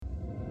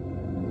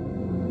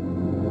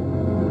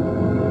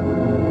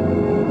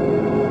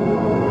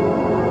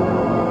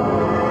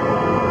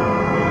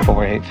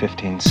8,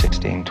 15,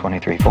 16,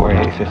 23, 4,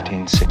 8,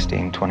 15,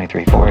 16,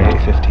 23, 4,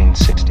 8, 15,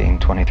 16,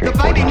 23, The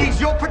baby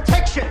needs your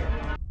protection.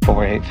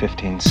 4, 8,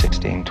 15,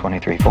 16,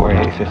 23, 4,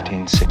 8,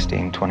 15,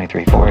 16,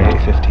 23, 4,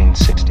 8, 15,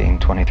 16,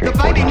 23, The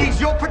baby needs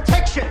your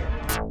protection.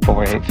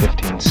 4, 8,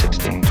 15,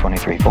 16,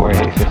 23, 4,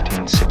 8,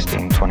 15,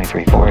 16,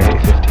 23, 4, 8,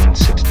 15,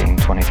 16,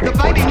 23, The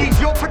baby needs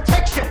your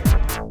protection.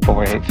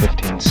 4, 8,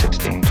 15,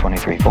 16,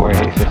 23, 4,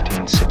 8,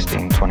 15,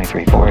 16,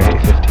 23, 4,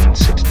 8, 15,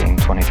 16,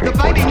 23, The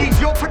baby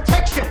needs your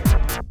protection.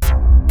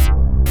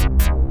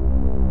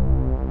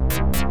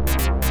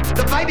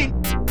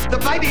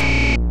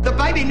 The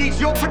baby needs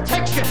your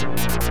protection.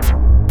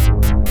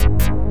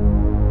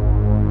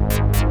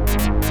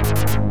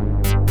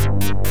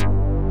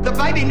 The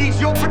baby needs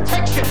your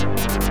protection.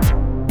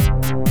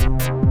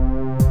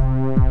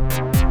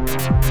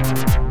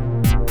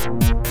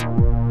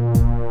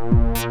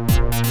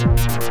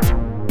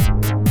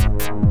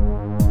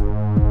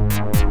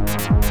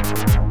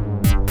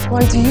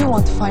 Why do you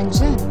want to find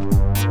Jen?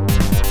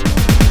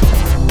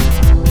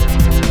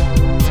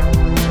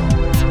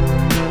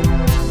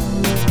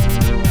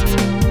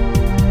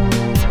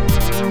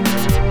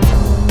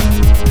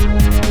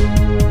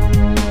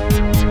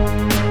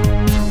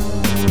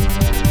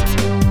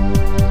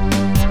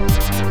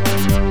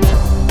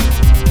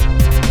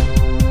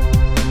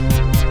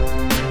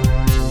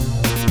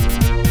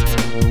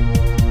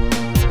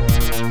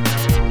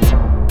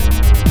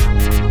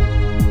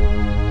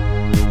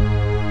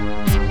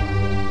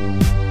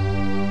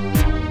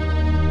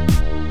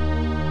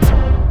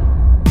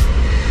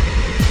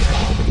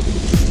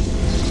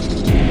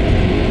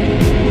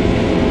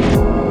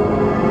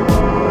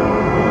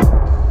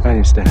 I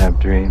used to have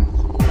dreams.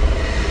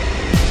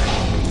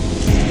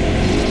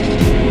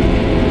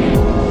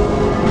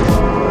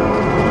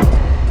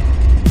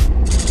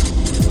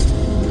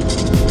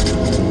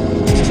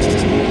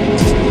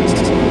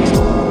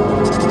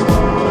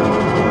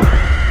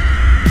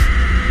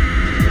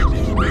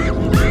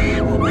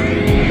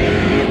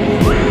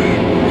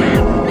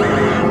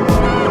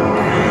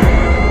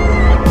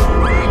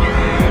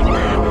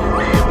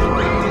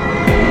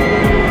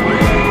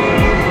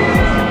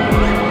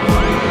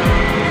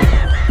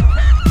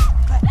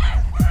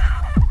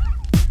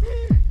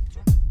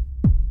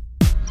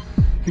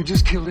 You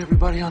just killed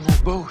everybody on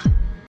that boat.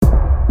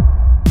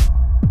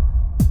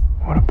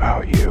 What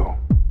about you?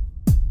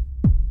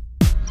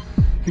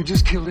 You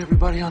just killed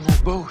everybody on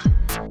that boat.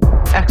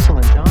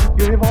 Excellent, John.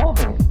 You're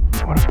evolving.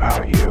 What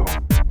about you?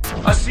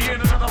 I see you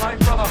in another life,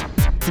 brother.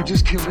 You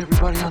just killed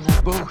everybody on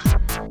that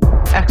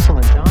boat.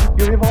 Excellent, John.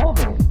 You're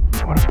evolving.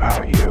 What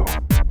about you?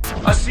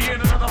 I see you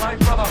in another life,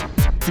 brother.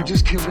 You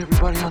just killed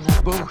everybody on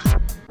that boat.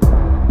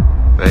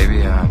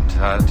 Baby, I'm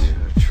tied to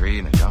a tree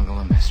in a jungle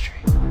of mystery.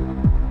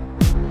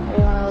 Are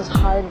you one of those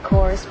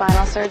hardcore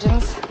spinal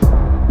surgeons?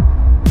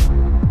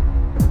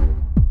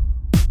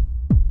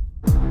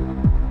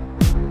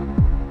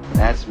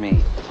 That's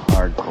me,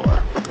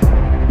 hardcore.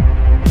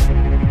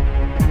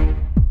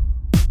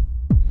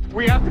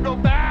 We have to go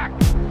back.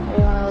 Are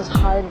you one of those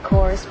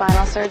hardcore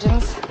spinal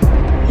surgeons?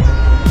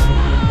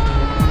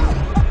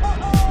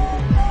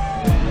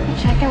 You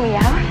checking me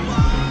out?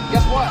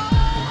 Guess what?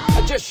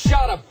 I just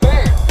shot a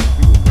bear.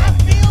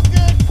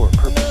 For a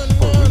purpose,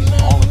 for a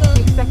reason, all of us.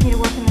 You expect me to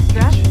work in this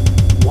dress?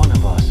 One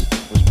of us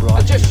was brought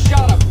I just here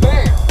shot a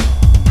bear.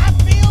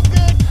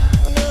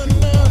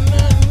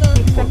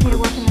 You expect me to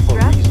work in this for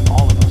a dress? reason,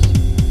 all of us.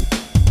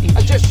 Each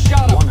I just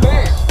shot one a of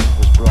bear. us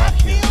was brought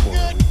here for a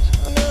reason.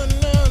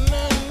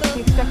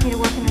 You expect me to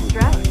work in this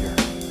dress? Brought here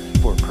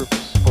for a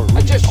purpose, for a reason,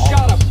 I just all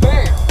shot of a us.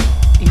 bear.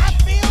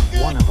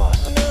 Each one of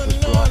us was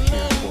brought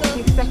here for a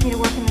You expect me to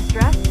work in this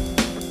dress?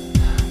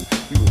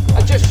 We were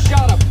brought I just here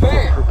shot a for a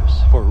bear. purpose,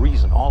 for a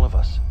reason, all of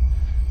us.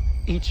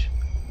 Each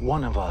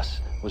one of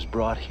us was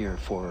brought here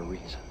for a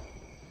reason.